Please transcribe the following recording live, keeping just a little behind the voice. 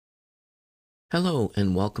Hello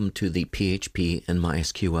and welcome to the PHP and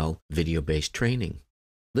MySQL video-based training.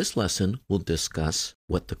 This lesson will discuss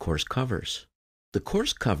what the course covers. The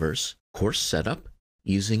course covers course setup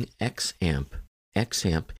using XAMPP.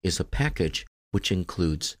 XAMPP is a package which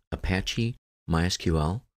includes Apache,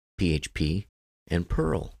 MySQL, PHP, and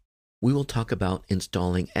Perl. We will talk about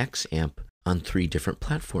installing XAMPP on 3 different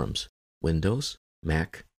platforms: Windows,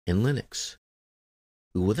 Mac, and Linux.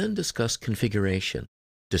 We will then discuss configuration.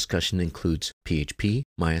 Discussion includes PHP,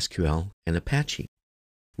 MySQL, and Apache.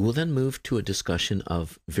 We will then move to a discussion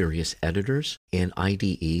of various editors and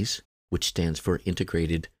IDEs, which stands for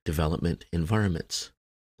Integrated Development Environments.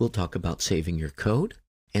 We'll talk about saving your code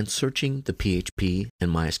and searching the PHP and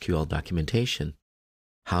MySQL documentation,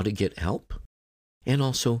 how to get help, and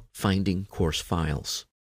also finding course files.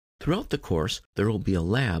 Throughout the course, there will be a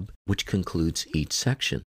lab which concludes each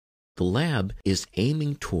section. The lab is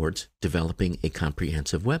aiming towards developing a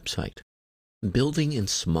comprehensive website. Building in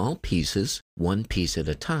small pieces, one piece at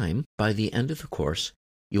a time, by the end of the course,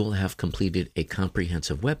 you will have completed a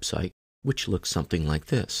comprehensive website which looks something like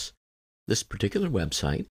this. This particular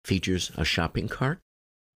website features a shopping cart,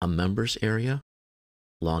 a members area,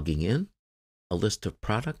 logging in, a list of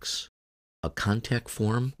products, a contact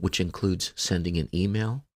form which includes sending an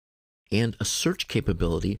email, and a search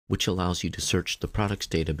capability which allows you to search the products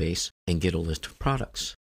database and get a list of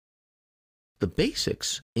products. The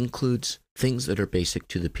basics includes things that are basic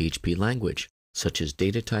to the PHP language, such as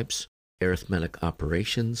data types, arithmetic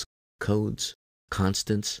operations, codes,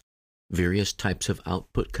 constants, various types of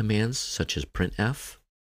output commands such as printf,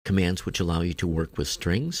 commands which allow you to work with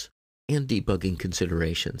strings, and debugging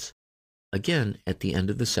considerations. Again, at the end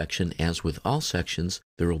of the section, as with all sections,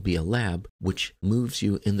 there will be a lab which moves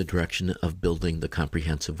you in the direction of building the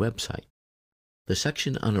comprehensive website. The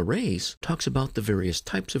section on arrays talks about the various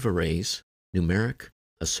types of arrays: numeric,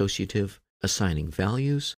 associative, assigning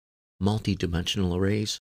values, multi-dimensional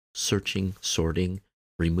arrays, searching, sorting,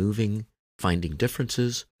 removing, finding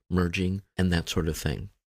differences, merging, and that sort of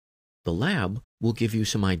thing. The lab will give you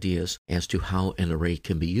some ideas as to how an array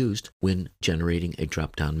can be used when generating a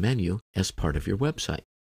drop-down menu as part of your website.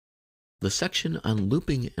 The section on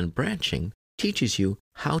looping and branching teaches you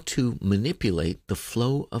how to manipulate the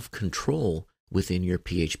flow of control within your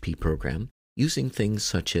PHP program using things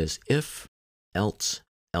such as if, else,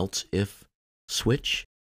 else if, switch,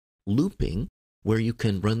 looping, where you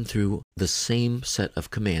can run through the same set of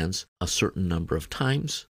commands a certain number of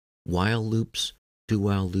times, while loops,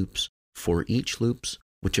 do-while loops, for each loops,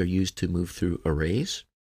 which are used to move through arrays,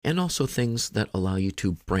 and also things that allow you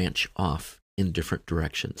to branch off in different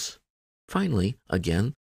directions. Finally,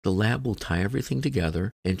 again, the lab will tie everything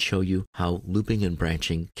together and show you how looping and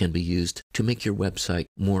branching can be used to make your website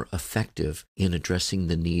more effective in addressing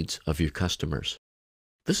the needs of your customers.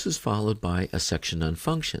 This is followed by a section on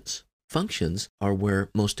functions. Functions are where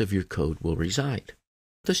most of your code will reside.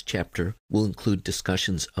 This chapter will include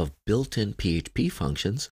discussions of built-in PHP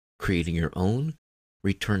functions, creating your own,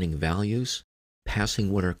 returning values,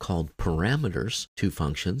 passing what are called parameters to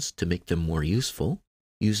functions to make them more useful,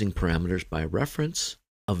 using parameters by reference,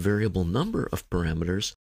 a variable number of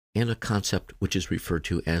parameters, and a concept which is referred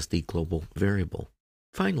to as the global variable.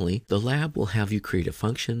 Finally, the lab will have you create a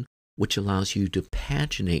function which allows you to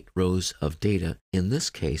paginate rows of data, in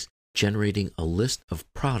this case, generating a list of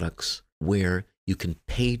products where you can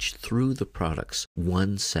page through the products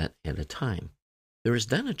one set at a time. There is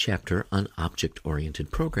then a chapter on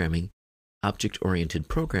object-oriented programming. Object-oriented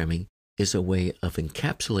programming is a way of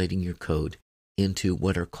encapsulating your code into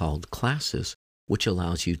what are called classes, which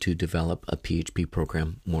allows you to develop a PHP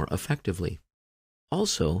program more effectively.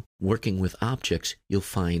 Also, working with objects, you'll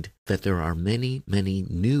find that there are many, many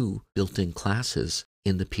new built-in classes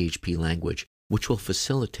in the PHP language, which will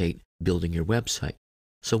facilitate building your website.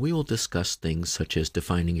 So we will discuss things such as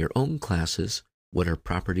defining your own classes, what are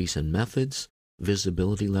properties and methods,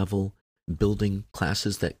 visibility level, building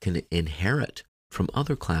classes that can inherit from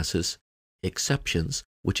other classes, exceptions,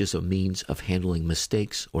 which is a means of handling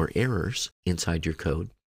mistakes or errors inside your code,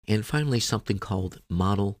 and finally something called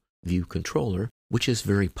Model View Controller, which is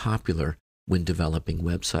very popular when developing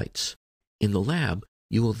websites. In the lab,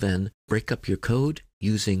 you will then break up your code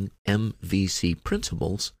using MVC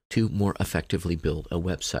principles to more effectively build a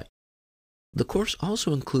website. The course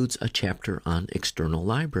also includes a chapter on external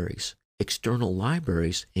libraries. External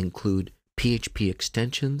libraries include PHP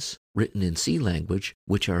extensions written in C language,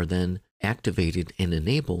 which are then activated and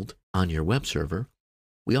enabled on your web server.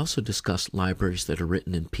 We also discuss libraries that are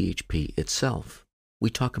written in PHP itself.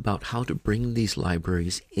 We talk about how to bring these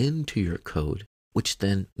libraries into your code, which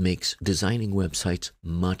then makes designing websites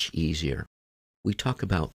much easier. we talk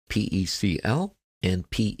about PECL and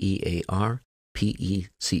PEAR.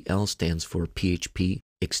 PECL stands for PHP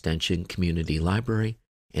Extension Community Library,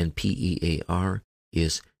 and PEAR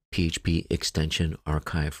is PHP Extension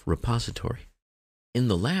Archive Repository. In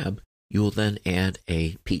the lab, you will then add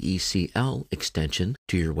a PECL extension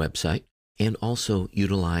to your website and also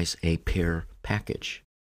utilize a pair package.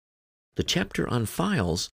 The chapter on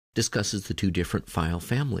files discusses the two different file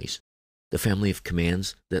families: the family of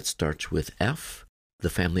commands that starts with F, the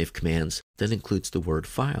family of commands that includes the word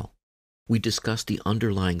file. We discuss the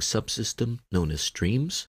underlying subsystem known as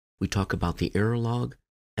streams. We talk about the error log,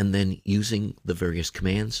 and then using the various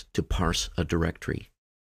commands to parse a directory.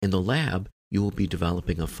 In the lab, you will be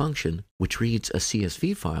developing a function which reads a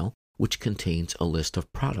CSV file which contains a list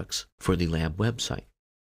of products for the lab website.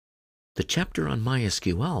 The chapter on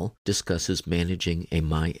MySQL discusses managing a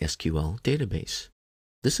MySQL database.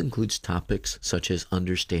 This includes topics such as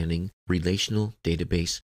understanding Relational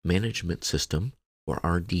Database Management System, or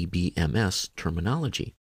RDBMS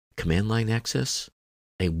terminology, command line access,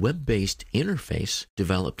 a web-based interface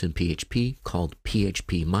developed in PHP called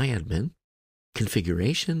PHPMyAdmin,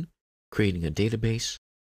 configuration, creating a database,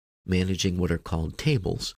 managing what are called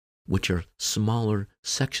tables, which are smaller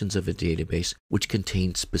sections of a database which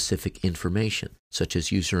contain specific information, such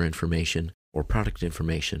as user information or product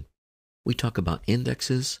information. We talk about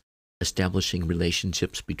indexes, establishing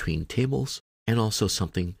relationships between tables, and also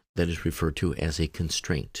something that is referred to as a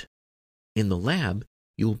constraint. In the lab,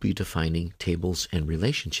 you will be defining tables and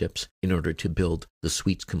relationships in order to build the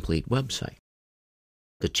Suites Complete website.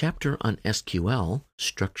 The chapter on SQL,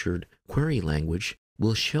 Structured Query Language,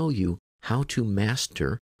 will show you how to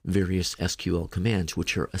master various SQL commands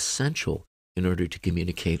which are essential in order to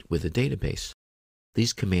communicate with a database.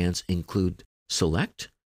 These commands include select,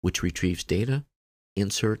 which retrieves data,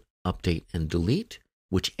 insert, update, and delete,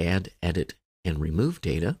 which add, edit, and remove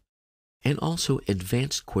data, and also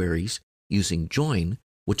advanced queries using join,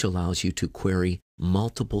 which allows you to query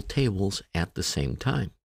multiple tables at the same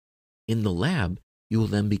time. In the lab, you will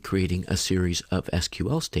then be creating a series of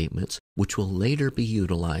SQL statements which will later be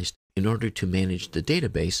utilized in order to manage the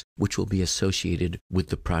database which will be associated with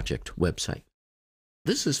the project website.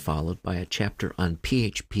 This is followed by a chapter on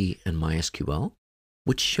PHP and MySQL,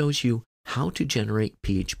 which shows you how to generate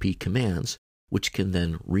PHP commands which can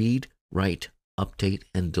then read, write, update,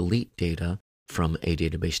 and delete data from a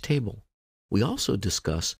database table. We also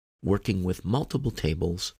discuss working with multiple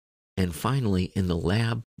tables, and finally, in the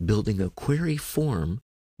lab, building a query form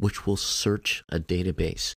which will search a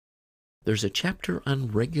database. There's a chapter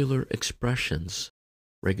on regular expressions.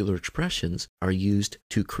 Regular expressions are used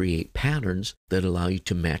to create patterns that allow you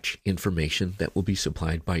to match information that will be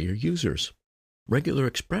supplied by your users. Regular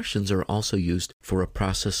expressions are also used for a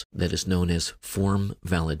process that is known as form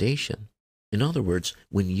validation. In other words,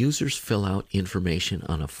 when users fill out information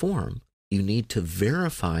on a form, you need to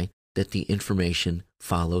verify that the information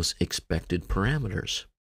follows expected parameters.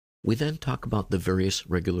 We then talk about the various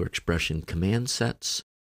regular expression command sets,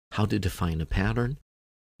 how to define a pattern,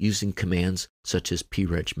 using commands such as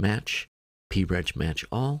pregmatch,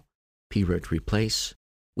 pregmatchAll, pregreplace.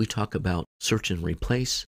 We talk about search and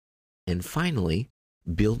replace, and finally,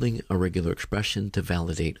 building a regular expression to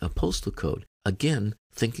validate a postal code. Again,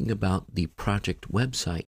 thinking about the project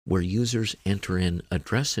website where users enter in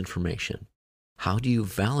address information. How do you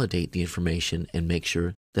validate the information and make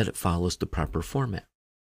sure that it follows the proper format?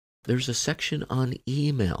 There's a section on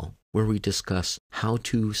email where we discuss how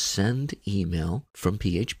to send email from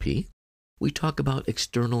PHP. We talk about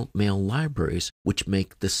external mail libraries which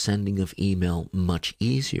make the sending of email much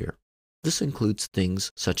easier. This includes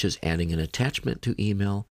things such as adding an attachment to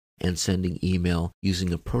email and sending email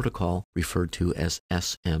using a protocol referred to as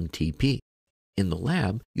SMTP. In the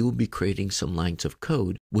lab, you will be creating some lines of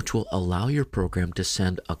code which will allow your program to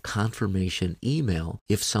send a confirmation email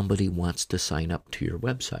if somebody wants to sign up to your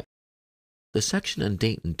website. The section on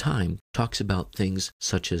date and time talks about things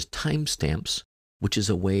such as timestamps, which is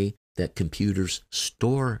a way that computers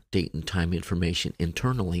store date and time information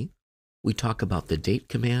internally. We talk about the date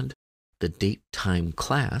command, the date time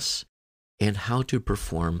class, and how to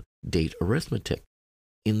perform date arithmetic.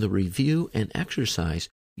 In the review and exercise,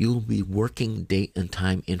 you will be working date and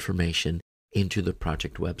time information into the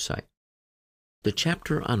project website. The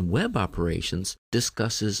chapter on web operations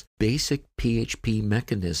discusses basic PHP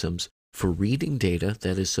mechanisms for reading data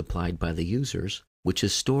that is supplied by the users, which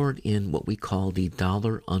is stored in what we call the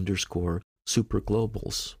 $_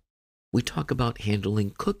 superglobals. We talk about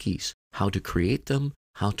handling cookies, how to create them,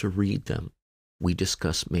 how to read them. We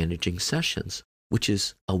discuss managing sessions, which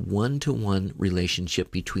is a one-to-one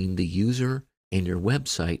relationship between the user and your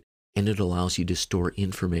website and it allows you to store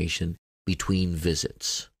information between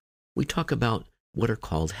visits. We talk about what are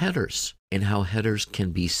called headers and how headers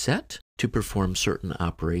can be set to perform certain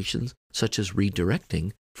operations, such as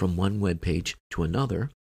redirecting from one web page to another,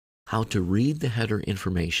 how to read the header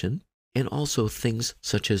information, and also things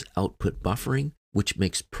such as output buffering, which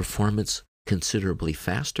makes performance considerably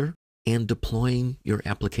faster, and deploying your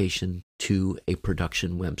application to a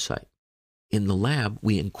production website. In the lab,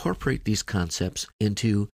 we incorporate these concepts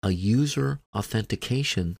into a user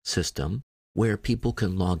authentication system where people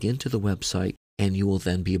can log into the website and you will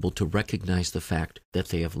then be able to recognize the fact that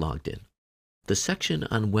they have logged in. The section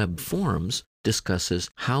on web forms discusses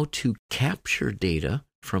how to capture data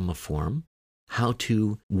from a form, how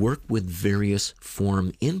to work with various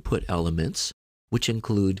form input elements, which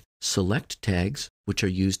include select tags, which are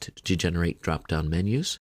used to generate drop-down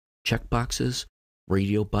menus, checkboxes,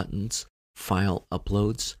 radio buttons, file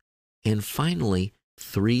uploads, and finally,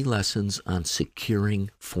 3 lessons on securing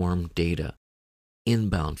form data: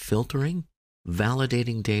 inbound filtering,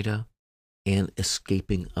 validating data, and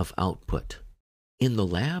escaping of output. In the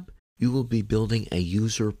lab, you will be building a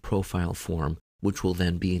user profile form, which will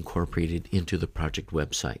then be incorporated into the project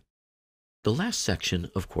website. The last section,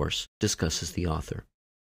 of course, discusses the author.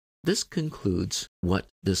 This concludes what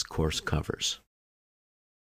this course covers.